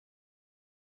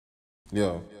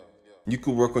Yo, you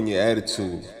could work on your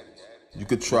attitude. You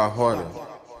could try harder.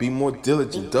 Be more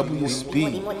diligent, double your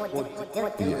speed.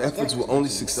 Your efforts will only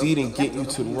succeed in getting you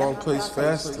to the wrong place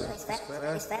faster.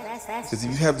 Because if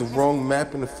you have the wrong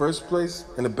map in the first place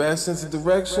and a bad sense of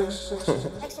direction,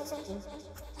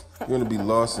 you're gonna be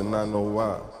lost and not know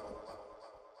why.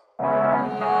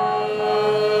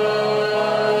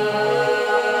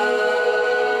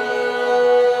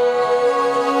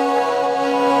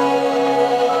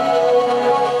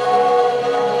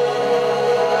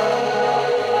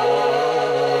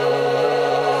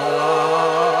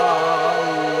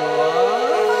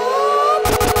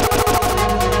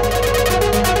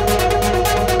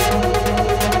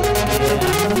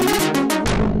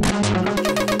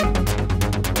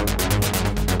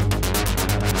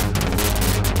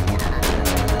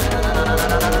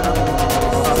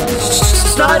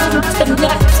 Started to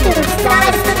connect to the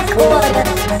size of the quarter.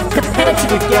 Compared to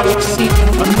the galaxy,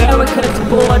 America's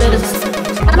borders.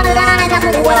 I'm alive, I'm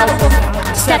a welcome.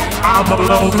 Except I'm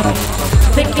alone.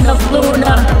 Thinking of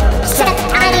Luna. Except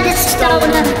I need a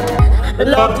stoner.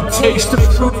 Love to taste the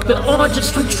fruit, the oranges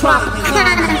from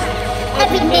Tropicana.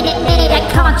 Every minute I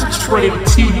concentrate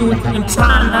to you in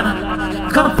time.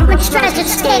 Come from a treasure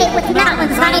state with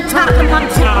mountains, I ain't talking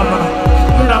Montana.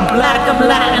 But I'm black, I'm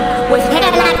Latin, with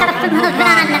hair like I'm from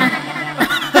Havana.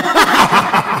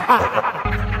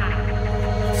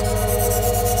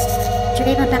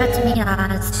 Dream about me,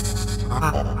 Oz.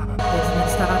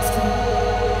 Business starts to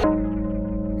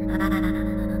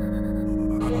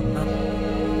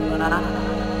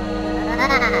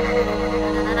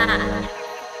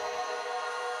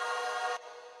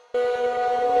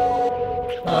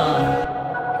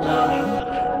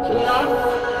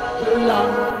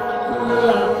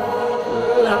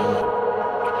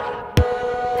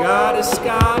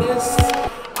Goddess,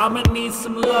 I'ma need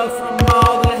some love from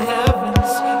all the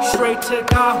heavens. Straight to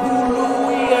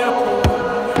Kahului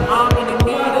Airport. I'm in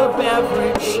need of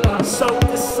beverage. Soak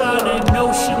the sun and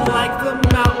ocean like the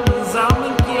mountains.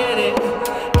 I'ma get it.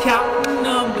 Counting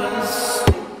numbers.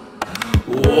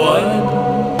 One.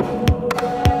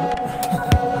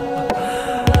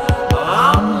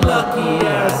 I'm lucky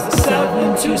as the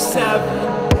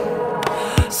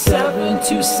 727.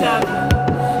 727.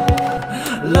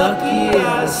 Lucky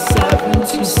as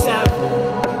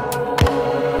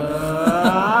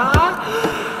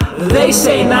 727. They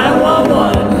say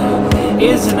 911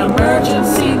 is an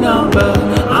emergency number.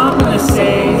 I'm gonna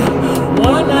say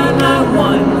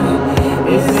 1991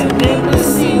 is an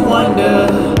embassy wonder.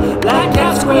 Black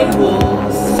cats, gray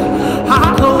wolves,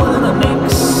 hot cold in the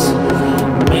mix.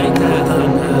 Make that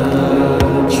thunder.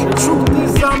 Truth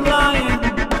is I'm lying.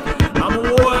 I'm a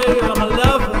warrior, I'm a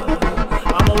lover.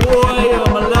 I'm a warrior,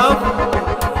 I'm a lover.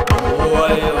 I'm a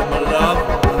warrior, I'm a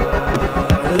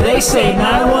lover. They say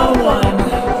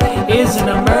 911 is an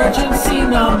emergency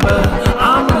number.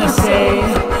 I'm gonna say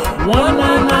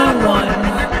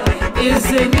 1991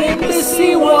 is an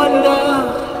embassy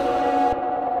wonder.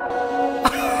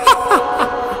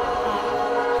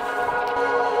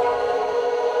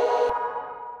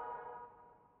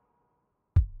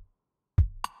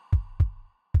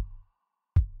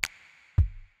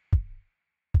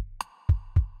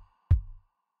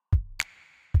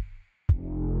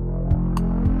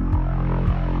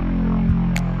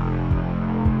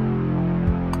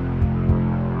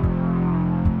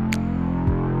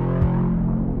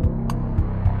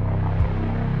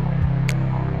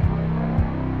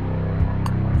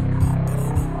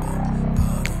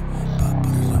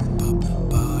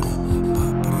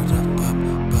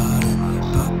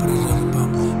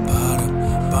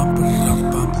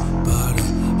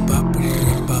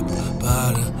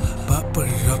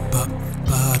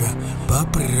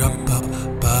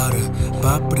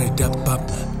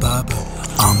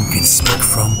 I'm gonna speak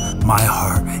from my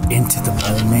heart into the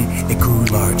moment. It grew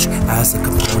large as a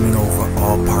component over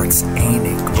all parts. Ain't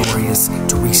it glorious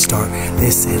to restart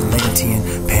this Atlantean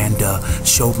panda?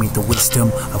 Showed me the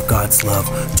wisdom of God's love.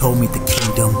 Told me the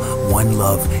kingdom, one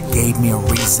love. Gave me a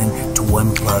reason to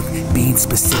unplug. Being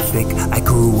specific, I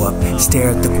grew up.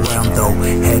 Stare at the ground though,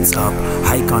 heads up.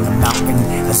 Hike on the mountain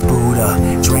as Buddha.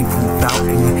 Drink from the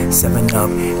fountain,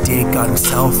 7-Up. Did God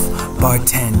himself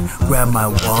bartend? Grab my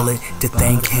wallet to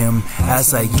thank him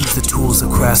as I use the tools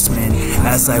of craftsmen,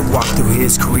 as I walk through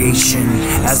his creation,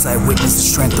 as I witness the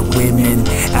strength of women,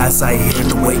 as I hear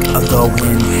the wake of the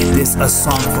wind. This a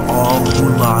song for all who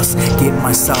lost. Get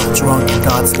myself drunk in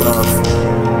God's love.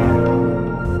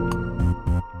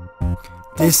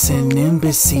 This an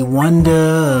embassy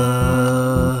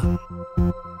wonder.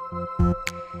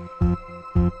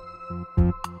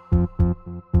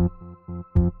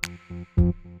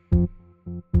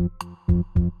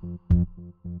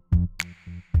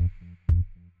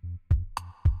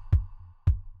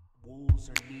 Wolves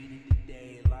are needed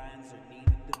today, lions are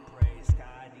needed to prey,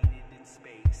 sky needed in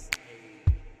space.